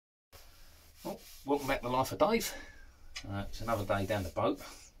Oh, welcome back to the Life of Dave. It's another day down the boat.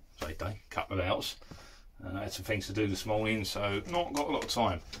 Say day, couple of hours. Had some things to do this morning, so not got a lot of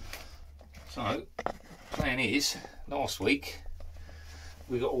time. So, plan is, last week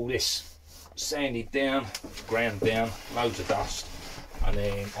we got all this sanded down, ground down, loads of dust, and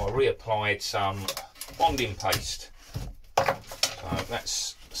then I reapplied some bonding paste. So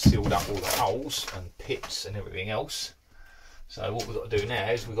that's sealed up all the holes and pits and everything else. So what we've got to do now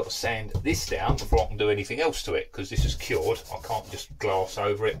is we've got to sand this down before I can do anything else to it, because this is cured. I can't just glass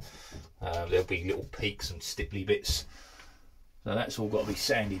over it. There'll be little peaks and stipply bits. So that's all got to be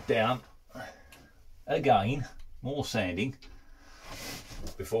sanded down. Again, more sanding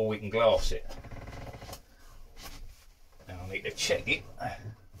before we can glass it. Now I need to check it.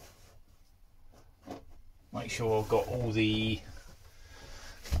 Make sure I've got all the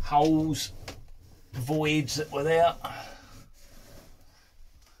holes, voids that were there.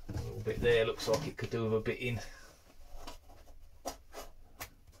 A little bit there, looks like it could do with a bit in.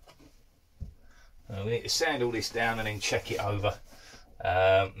 We need to sand all this down and then check it over.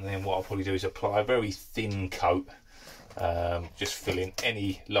 And then what I'll probably do is apply a very thin coat, just fill in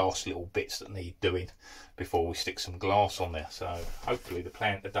any last little bits that need doing before we stick some glass on there. So hopefully the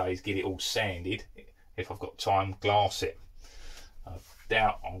plan today is get it all sanded. If I've got time, glass it. I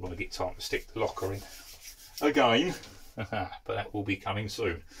doubt I'm going to get time to stick the locker in again. But that will be coming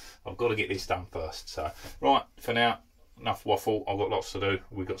soon. I've got to get this done first. So right, for now, enough waffle. I've got lots to do.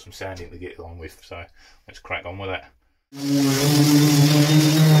 We've got some sanding to get on with, so let's crack on with that.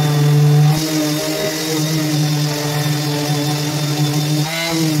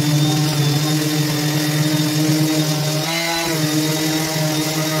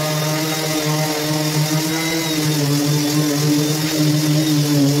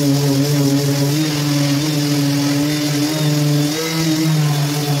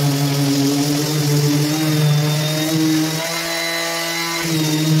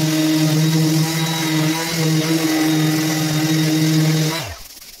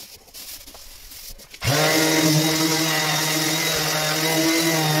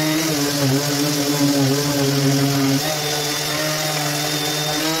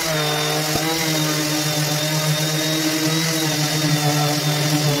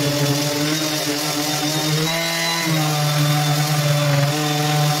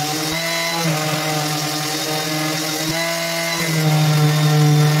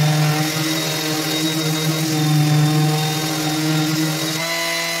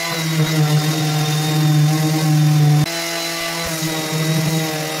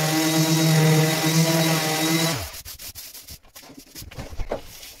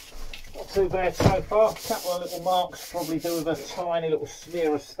 Too bad so far. A couple of little marks, probably do with a tiny little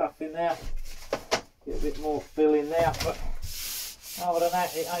smear of stuff in there. Get a bit more fill in there, but other than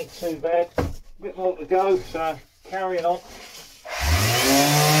that, it ain't too bad. A bit more to go, so carrying on.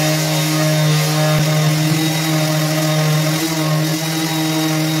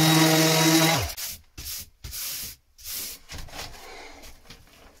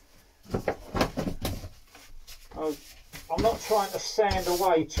 I'm not trying to sand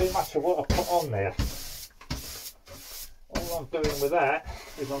away too much of what I put on there. All I'm doing with that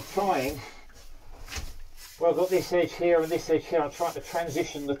is I'm trying, well, I've got this edge here and this edge here, I'm trying to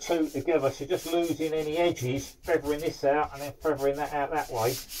transition the two together, so just losing any edges, feathering this out and then feathering that out that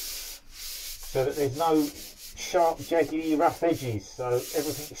way, so that there's no sharp, jaggedy, rough edges, so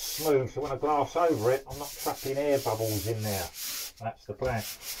everything's smooth, so when I glass over it, I'm not trapping air bubbles in there. That's the plan.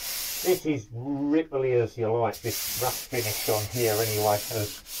 This is ripply as you like, this rough finish on here anyway.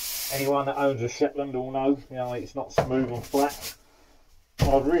 As anyone that owns a Shetland will know, you know, it's not smooth and flat.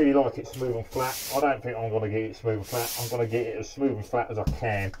 I'd really like it smooth and flat. I don't think I'm going to get it smooth and flat. I'm going to get it as smooth and flat as I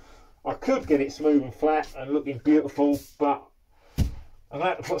can. I could get it smooth and flat and looking beautiful, but I'm going to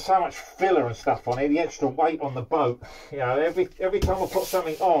have to put so much filler and stuff on it, the extra weight on the boat. You know, every time I put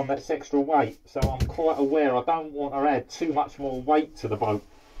something on, that's extra weight. So I'm quite aware I don't want to add too much more weight to the boat.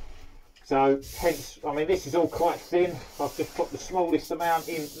 So hence, I mean, this is all quite thin. I've just put the smallest amount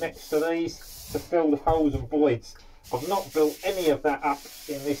in next to these to fill the holes and voids. I've not built any of that up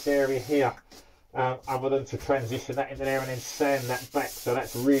in this area here, other than to transition that into there and then sand that back. So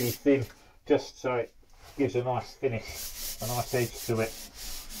that's really thin, just so it gives a nice finish, a nice edge to it.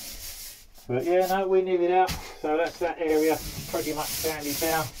 But yeah, no, we're nearly out. So that's that area pretty much sanded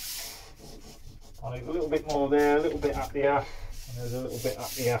down. I need a little bit more there, a little bit up here, and there's a little bit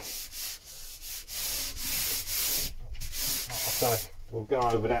up here. So we'll go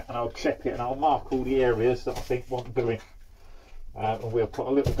over that and I'll check it and I'll mark all the areas that I think want doing. And we'll put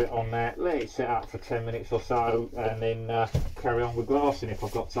a little bit on there, let it set up for 10 minutes or so, and then carry on with glassing if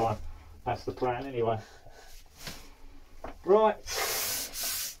I've got time. That's the plan anyway. Right,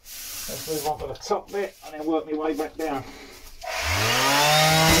 let's move on to the top bit and then work my way back down.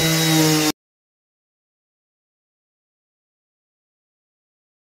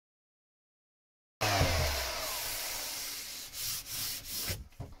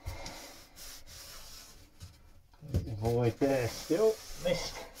 Void there still,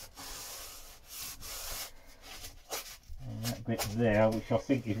 missed. And that bit there, which I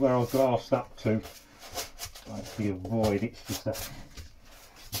think is where I glassed up to. Might be a void, it's just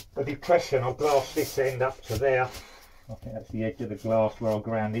a depression. I've glassed this end up to there. I think that's the edge of the glass where I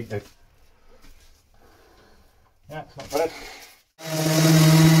ground into. Yeah, it's not bad.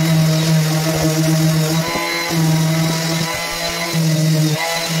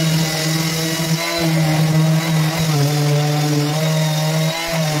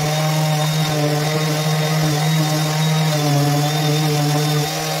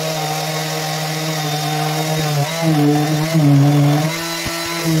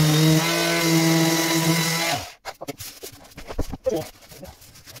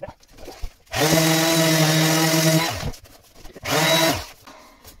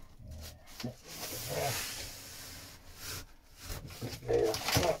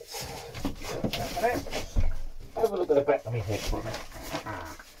 Have a look at the back of my head for a minute.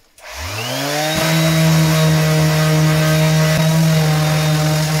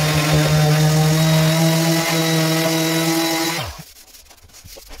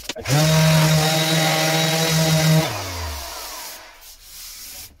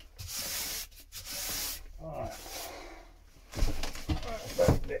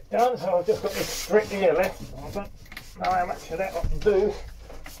 Done, so I've just got this strip here left. I don't know how much of that I can do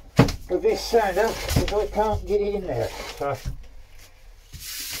with this sander because I can't get it in there. So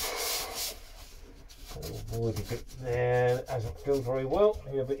avoid a bit there that hasn't filled very well.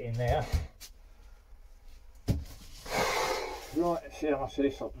 Need a bit in there. Right, let's see how much of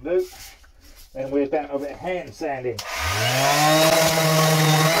this I can do. Then we're down to a bit of hand sanding.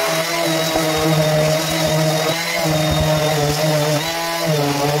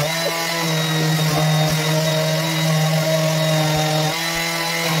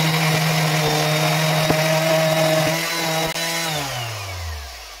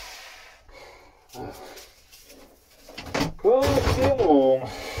 Quite still warm.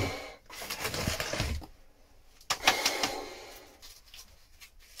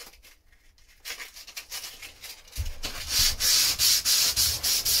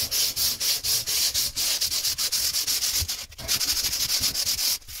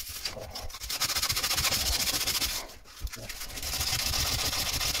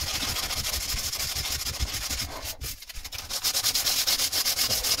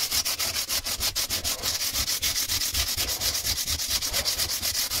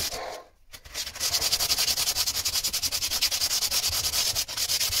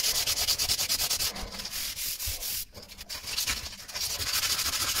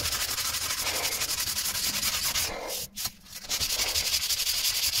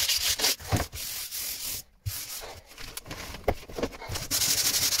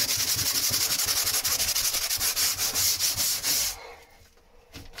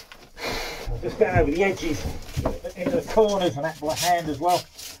 Just going over the edges, into the corners and that by hand as well. Right,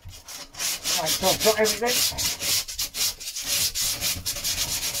 so I've got everything.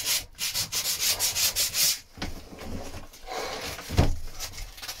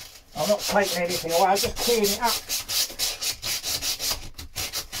 I'm not taking anything away, I'm just cleaning it up.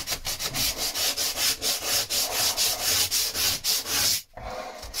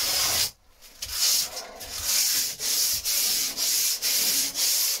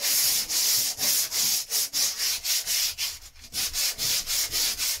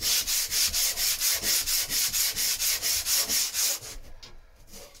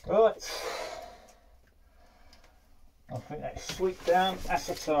 Right, I think that's sweep down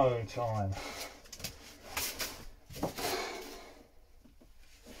acetone time.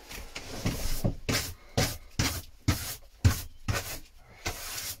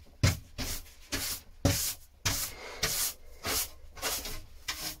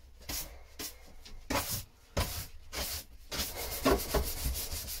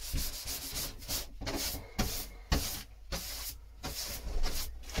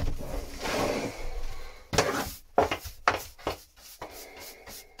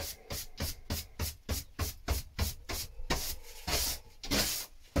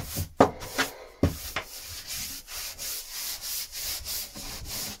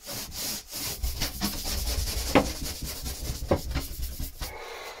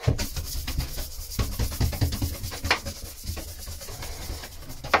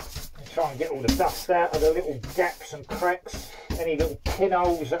 Try and get all the dust out of the little gaps and cracks, any little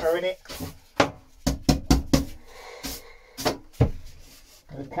pinholes that are in it.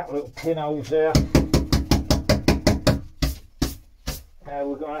 There's a couple of little pinholes there. Now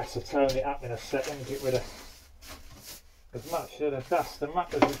we're going to have to tone it up in a second, get rid of as much of the dust and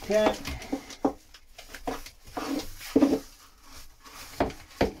muck as we can.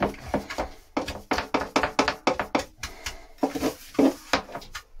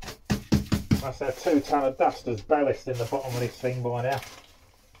 Must have 2 ton of dust as ballast in the bottom of this thing by now.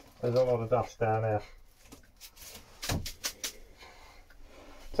 There's a lot of dust down there.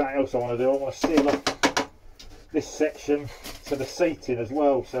 Something else I want to do, I want to seal up this section to the seating as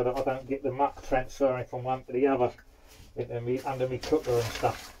well, so that I don't get the muck transferring from one to the other under my cooker and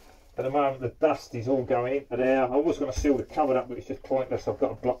stuff. At the moment the dust is all going into there. I was going to seal the cupboard up, but it's just pointless. I've got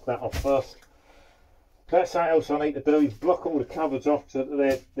to block that off first. That's something else I need to do, is block all the cupboards off so that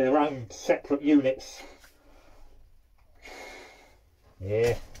they're their own separate units.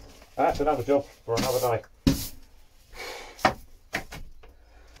 Yeah, that's another job for another day.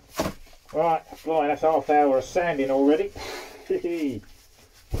 Right, flying, that's half hour of sanding already.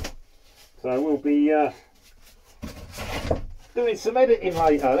 So we'll be doing some editing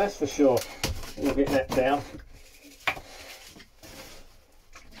later, that's for sure. We'll get that down.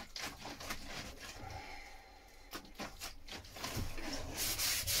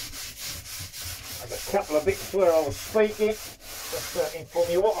 A couple of bits where I was speaking, just to inform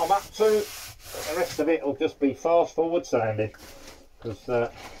you what I'm up to, and the rest of it will just be fast forward sanding,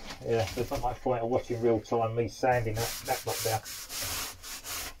 because yeah, there's not much point of watching real time me sanding that lot down.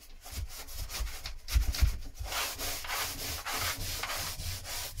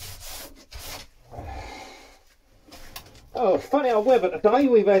 Oh, funny old weather today.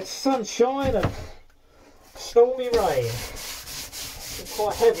 We've had sunshine and stormy rain. It's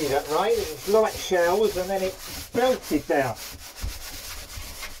quite heavy, that rain. It was light showers and then it belted down.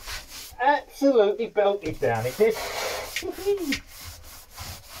 Absolutely belted down, it did.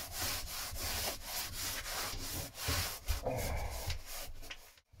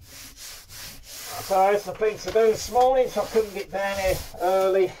 So I had some things to do this morning, so I couldn't get down here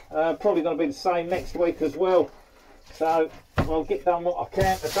early. Probably going to be the same next week as well. So I'll get done what I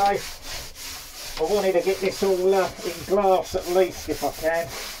can today. I wanted to get this all in glass at least if I can.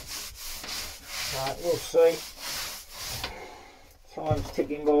 Right, we'll see. Time's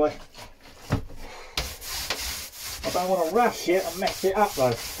ticking by. I don't want to rush it and mess it up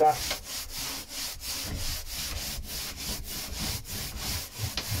though. So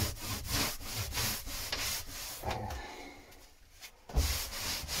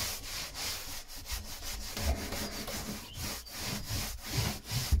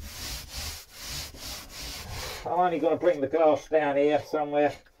I'm only going to bring the glass down here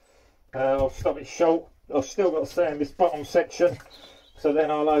somewhere. I'll stop it short. I've still got to sand this bottom section, so then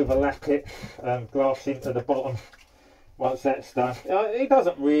I'll overlap it and glass into the bottom once that's done. It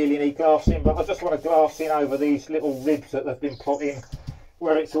doesn't really need glassing, but I just want to glass in over these little ribs that they've been put in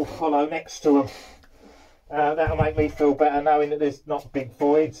where it's all hollow next to them. That'll make me feel better knowing that there's not big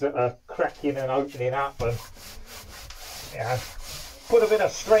voids that are cracking and opening up, and you know, put a bit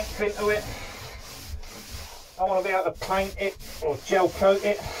of strength into it. I want to be able to paint it or gel coat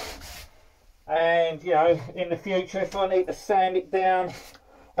it, and you know, in the future if I need to sand it down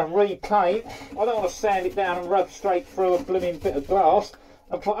and repaint, I don't want to sand it down and rub straight through a blooming bit of glass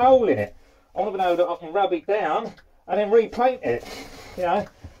and put a hole in it. I want to know that I can rub it down and then repaint it, you know.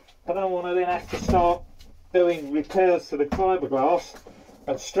 I don't want to then have to start doing repairs to the fiberglass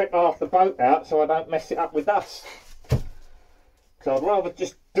and strip half the boat out so I don't mess it up with dust. So I'd rather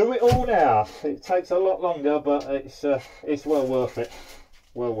just do it all now. It takes a lot longer, but it's well worth it.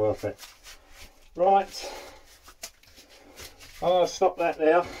 Well worth it. Right, I'm going to stop that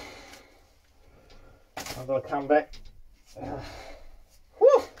there. I'm going to come back.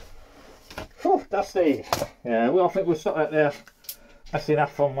 Whew, dusty. Yeah, well, I think we'll stop that there. That's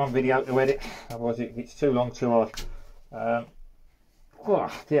enough on one video to edit. Otherwise, it gets too long, too hard.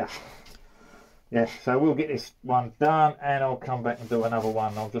 Oh dear. Yeah, so we'll get this one done and I'll come back and do another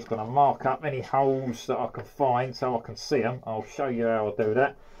one. I'm just going to mark up any holes that I can find so I can see them. I'll show you how I do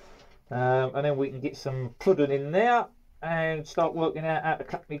that. And then we can get some pudding in there and start working out how to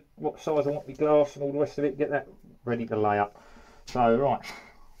cut me, what size I want my glass and all the rest of it, get that ready to lay up. So, right,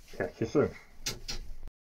 catch you soon.